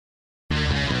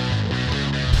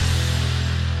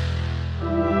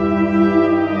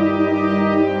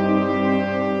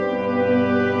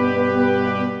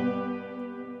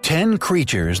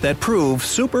creatures that prove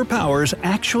superpowers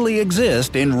actually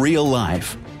exist in real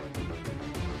life.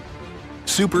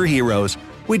 Superheroes.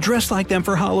 We dress like them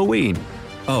for Halloween.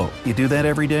 Oh, you do that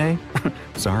every day?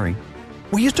 Sorry.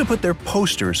 We used to put their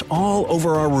posters all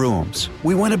over our rooms.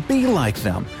 We want to be like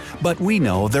them, but we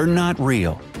know they're not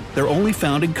real. They're only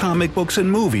found in comic books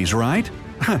and movies, right?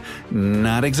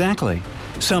 Not exactly.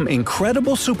 Some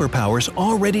incredible superpowers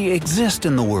already exist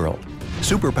in the world.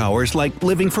 Superpowers like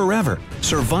living forever,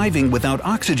 surviving without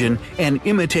oxygen, and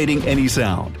imitating any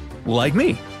sound. Like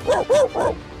me.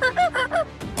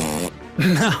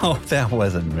 No, that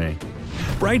wasn't me.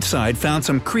 Brightside found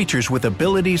some creatures with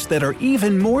abilities that are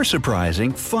even more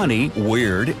surprising, funny,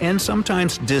 weird, and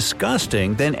sometimes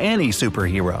disgusting than any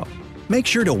superhero. Make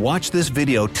sure to watch this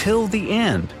video till the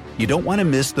end. You don't want to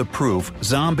miss the proof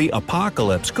zombie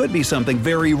apocalypse could be something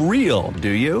very real, do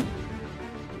you?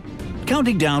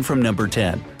 Counting down from number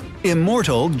 10.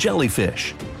 Immortal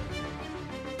jellyfish.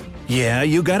 Yeah,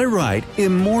 you got it right,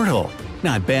 immortal.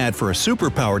 Not bad for a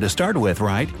superpower to start with,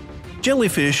 right?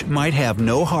 Jellyfish might have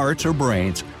no hearts or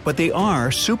brains, but they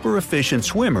are super efficient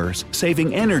swimmers,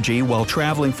 saving energy while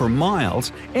traveling for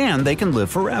miles, and they can live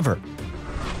forever.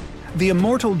 The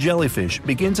immortal jellyfish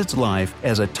begins its life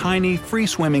as a tiny,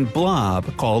 free-swimming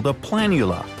blob called a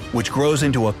planula, which grows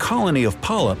into a colony of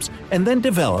polyps and then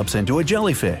develops into a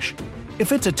jellyfish.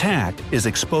 If it's attacked, is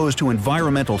exposed to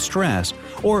environmental stress,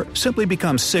 or simply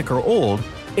becomes sick or old,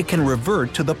 it can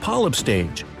revert to the polyp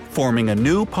stage, forming a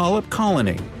new polyp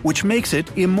colony, which makes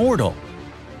it immortal.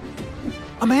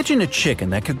 Imagine a chicken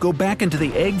that could go back into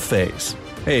the egg phase.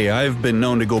 Hey, I've been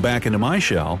known to go back into my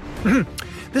shell.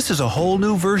 This is a whole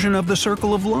new version of the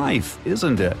circle of life,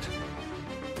 isn't it?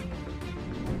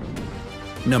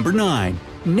 Number 9.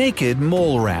 Naked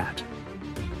mole rat.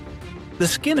 The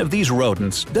skin of these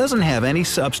rodents doesn't have any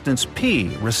substance P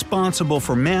responsible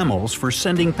for mammals for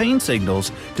sending pain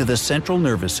signals to the central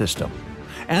nervous system.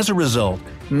 As a result,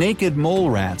 naked mole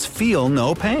rats feel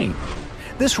no pain.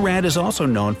 This rat is also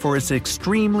known for its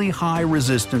extremely high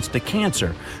resistance to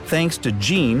cancer thanks to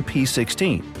gene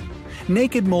P16.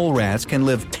 Naked mole rats can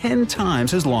live 10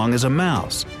 times as long as a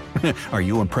mouse. Are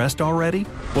you impressed already?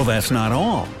 Well, that's not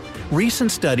all.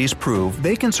 Recent studies prove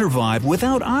they can survive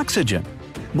without oxygen.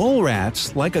 Mole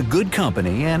rats like a good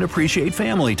company and appreciate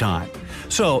family time,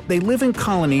 so they live in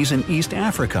colonies in East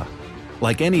Africa.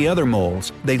 Like any other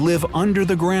moles, they live under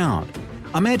the ground.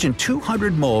 Imagine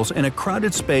 200 moles in a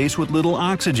crowded space with little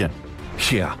oxygen.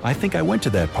 Yeah, I think I went to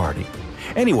that party.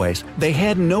 Anyways, they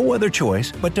had no other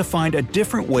choice but to find a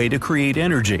different way to create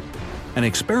energy. An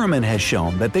experiment has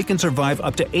shown that they can survive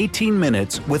up to 18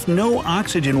 minutes with no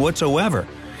oxygen whatsoever,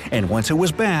 and once it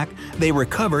was back, they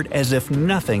recovered as if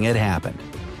nothing had happened.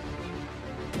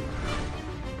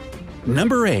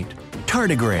 Number 8.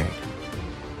 Tardigrade.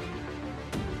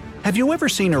 Have you ever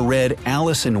seen a red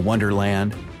Alice in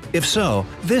Wonderland? If so,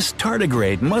 this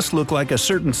tardigrade must look like a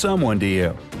certain someone to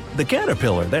you. The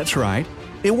caterpillar, that's right.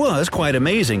 It was quite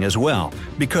amazing as well,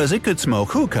 because it could smoke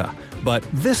hookah, but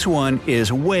this one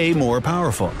is way more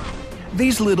powerful.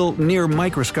 These little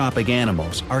near-microscopic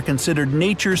animals are considered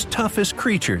nature's toughest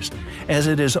creatures, as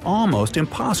it is almost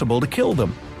impossible to kill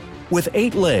them. With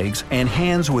 8 legs and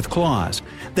hands with claws,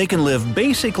 they can live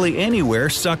basically anywhere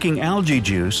sucking algae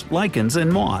juice, lichens,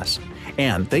 and moss.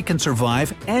 And they can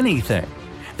survive anything.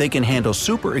 They can handle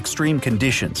super extreme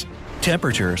conditions,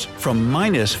 temperatures from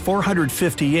minus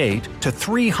 458 to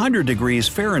 300 degrees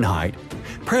Fahrenheit,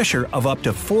 pressure of up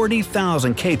to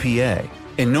 40,000 kPa,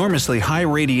 enormously high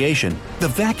radiation, the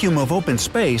vacuum of open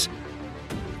space.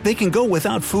 They can go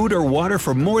without food or water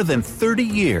for more than 30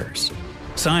 years.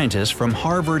 Scientists from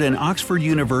Harvard and Oxford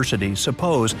University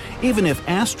suppose even if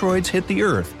asteroids hit the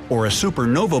Earth or a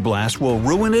supernova blast will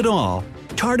ruin it all,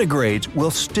 tardigrades will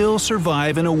still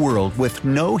survive in a world with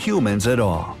no humans at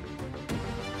all.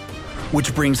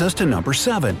 Which brings us to number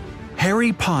 7.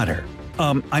 Harry Potter.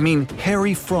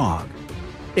 Harry Frog.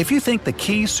 If you think the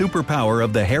key superpower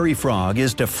of the hairy frog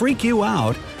is to freak you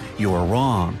out, you're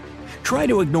wrong. Try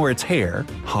to ignore its hair,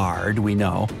 hard we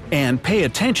know, and pay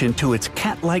attention to its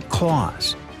cat-like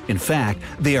claws. In fact,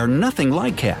 they are nothing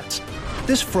like cats.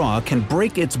 This frog can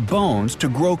break its bones to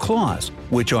grow claws,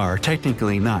 which are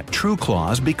technically not true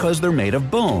claws because they're made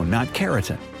of bone, not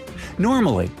keratin.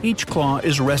 Normally, each claw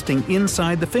is resting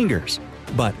inside the fingers,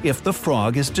 but if the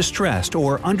frog is distressed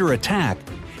or under attack,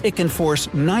 it can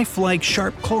force knife-like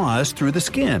sharp claws through the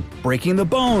skin, breaking the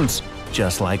bones,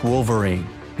 just like Wolverine.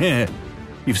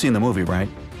 You've seen the movie, right?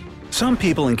 Some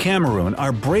people in Cameroon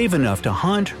are brave enough to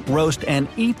hunt, roast, and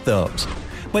eat those.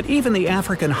 But even the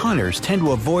African hunters tend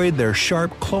to avoid their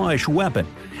sharp, clawish weapon,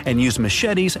 and use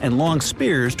machetes and long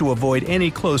spears to avoid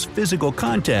any close physical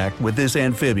contact with this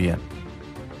amphibian.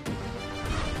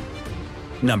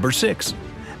 Number 6.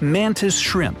 Mantis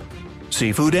shrimp.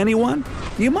 Seafood, anyone?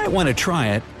 You might want to try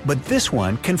it, but this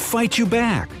one can fight you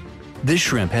back. This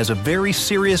shrimp has a very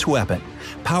serious weapon,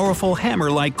 powerful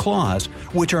hammer-like claws,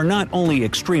 which are not only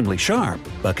extremely sharp,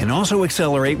 but can also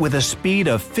accelerate with a speed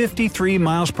of 53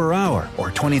 miles per hour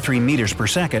or 23 meters per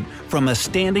second from a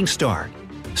standing start.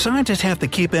 Scientists have to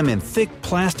keep him in thick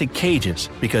plastic cages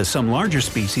because some larger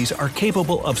species are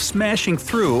capable of smashing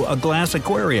through a glass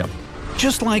aquarium.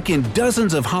 Just like in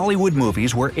dozens of Hollywood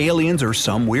movies where aliens or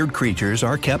some weird creatures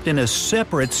are kept in a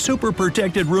separate, super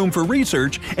protected room for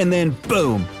research, and then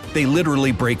boom, they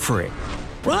literally break free.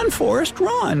 Run, Forrest,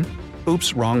 run!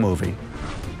 Oops, wrong movie.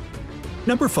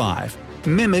 Number 5.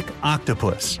 Mimic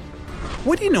octopus.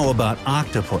 What do you know about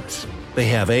octopus? They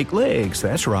have 8 legs,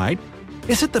 that's right.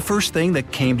 Is it the first thing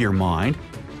that came to your mind?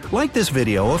 Like this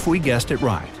video if we guessed it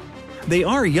right. They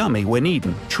are yummy when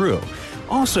eaten, true.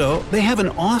 Also, they have an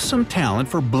awesome talent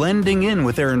for blending in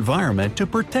with their environment to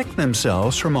protect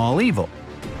themselves from all evil.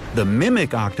 The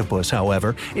mimic octopus,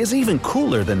 however, is even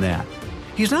cooler than that.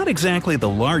 He's not exactly the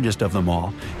largest of them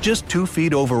all, just 2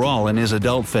 feet overall in his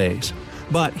adult phase.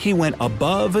 But he went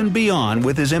above and beyond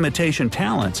with his imitation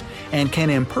talents and can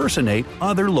impersonate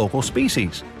other local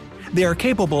species. They are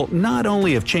capable not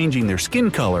only of changing their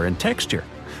skin color and texture,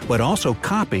 but also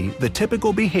copy the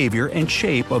typical behavior and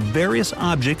shape of various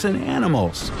objects and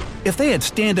animals. If they had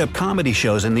stand-up comedy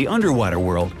shows in the underwater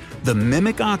world, the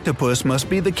mimic octopus must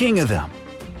be the king of them.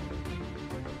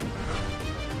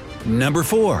 Number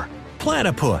 4.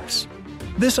 Platypus.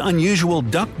 This unusual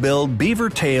duck-billed,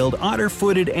 beaver-tailed,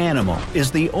 otter-footed animal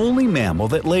is the only mammal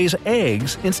that lays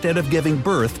eggs instead of giving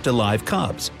birth to live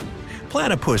cubs.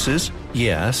 Platypuses,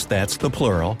 yes, that's the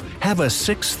plural, have a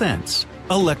sixth sense,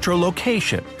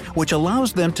 electrolocation, which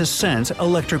allows them to sense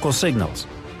electrical signals.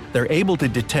 They're able to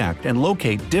detect and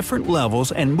locate different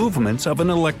levels and movements of an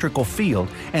electrical field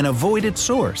and avoid its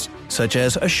source, such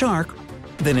as a shark.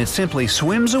 Then it simply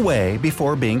swims away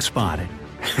before being spotted.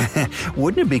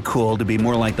 Wouldn't it be cool to be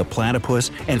more like the platypus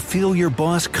and feel your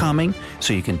boss coming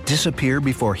so you can disappear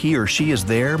before he or she is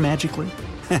there magically?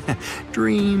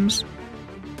 Dreams.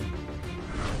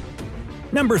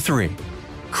 Number 3.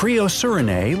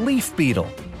 Creosurinae leaf beetle.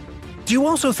 Do you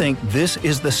also think this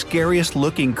is the scariest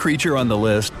looking creature on the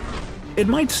list? It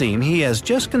might seem he has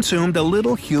just consumed a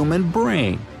little human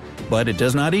brain, but it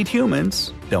does not eat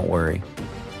humans, don't worry.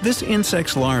 This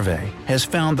insect's larvae has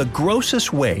found the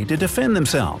grossest way to defend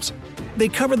themselves. They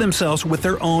cover themselves with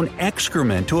their own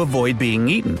excrement to avoid being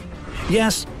eaten.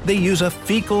 Yes, they use a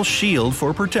fecal shield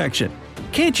for protection.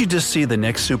 Can't you just see the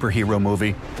next superhero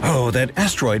movie? Oh, that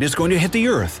asteroid is going to hit the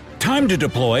Earth. Time to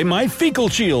deploy my fecal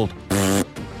shield.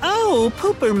 Oh,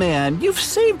 Pooper Man, you've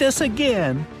saved us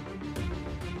again.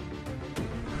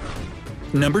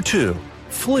 Number 2.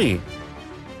 Flea.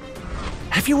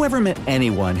 Have you ever met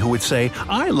anyone who would say,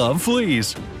 "I love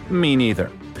fleas"? Me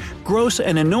neither. Gross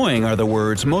and annoying are the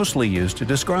words mostly used to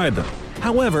describe them.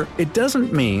 However, it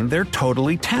doesn't mean they're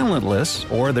totally talentless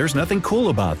or there's nothing cool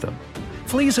about them.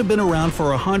 Fleas have been around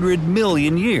for 100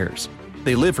 million years.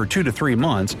 They live for 2 to 3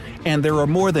 months, and there are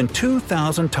more than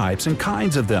 2,000 types and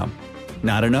kinds of them.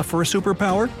 Not enough for a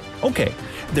superpower? Okay,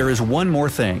 there is one more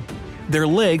thing. Their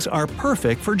legs are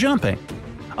perfect for jumping.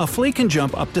 A flea can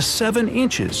jump up to 7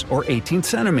 inches or 18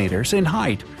 centimeters in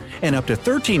height and up to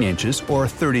 13 inches or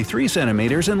 33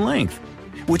 centimeters in length,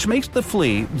 which makes the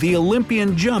flea the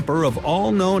Olympian jumper of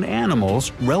all known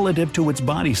animals relative to its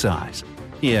body size.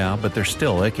 Yeah, but they're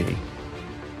still icky.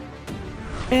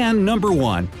 And number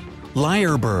 1.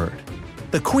 Lyrebird.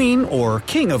 The queen or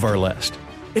king of our list.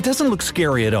 It doesn't look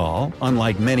scary at all,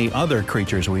 unlike many other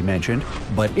creatures we mentioned,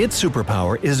 but its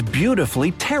superpower is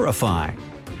beautifully terrifying.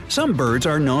 Some birds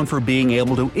are known for being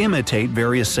able to imitate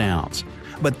various sounds,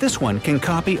 but this one can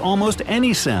copy almost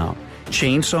any sound.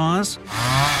 Chainsaws,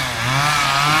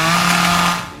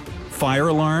 fire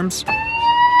alarms,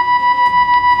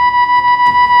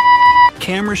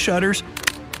 camera shutters,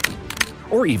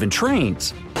 or even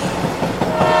trains.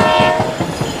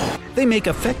 They make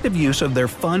effective use of their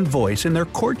fun voice in their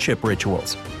courtship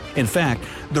rituals. In fact,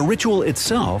 the ritual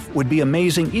itself would be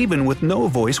amazing even with no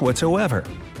voice whatsoever.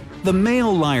 The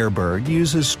male lyrebird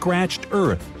uses scratched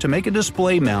earth to make a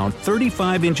display mound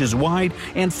 35 inches wide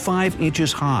and 5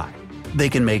 inches high. They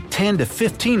can make 10 to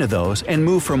 15 of those and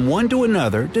move from one to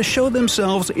another to show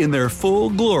themselves in their full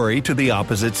glory to the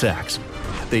opposite sex.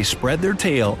 They spread their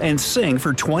tail and sing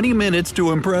for 20 minutes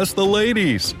to impress the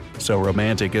ladies. So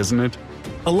romantic, isn't it?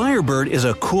 A lyrebird is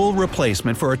a cool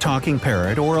replacement for a talking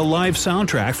parrot or a live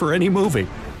soundtrack for any movie.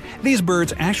 These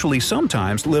birds actually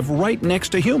sometimes live right next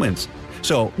to humans.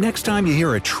 So next time you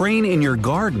hear a train in your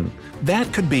garden,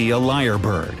 that could be a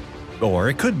lyrebird. Or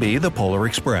it could be the Polar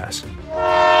Express.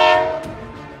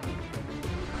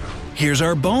 Here's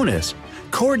our bonus: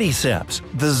 Cordyceps,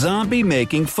 the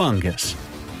zombie-making fungus.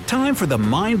 Time for the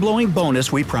mind-blowing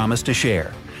bonus we promised to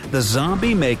share: the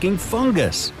zombie-making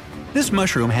fungus. This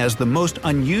mushroom has the most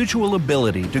unusual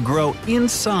ability to grow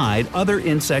inside other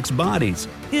insects' bodies.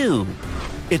 Ew!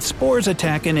 Its spores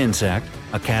attack an insect,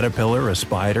 a caterpillar, a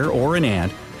spider, or an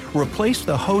ant, replace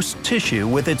the host tissue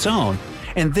with its own,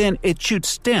 and then it shoots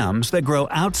stems that grow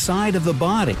outside of the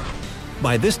body.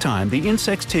 By this time, the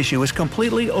insect's tissue is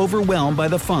completely overwhelmed by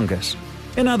the fungus.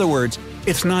 In other words,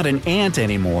 it's not an ant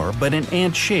anymore, but an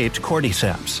ant-shaped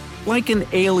cordyceps. Like an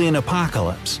alien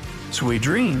apocalypse. Sweet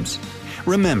dreams.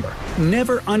 Remember,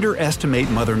 never underestimate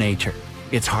Mother Nature.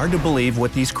 It's hard to believe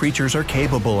what these creatures are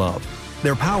capable of.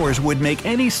 Their powers would make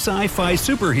any sci-fi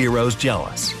superheroes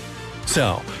jealous.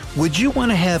 So, would you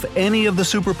want to have any of the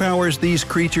superpowers these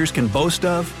creatures can boast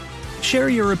of? Share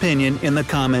your opinion in the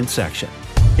comments section.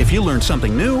 If you learned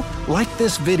something new, like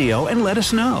this video and let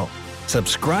us know.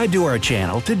 Subscribe to our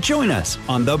channel to join us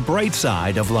on the bright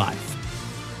side of life.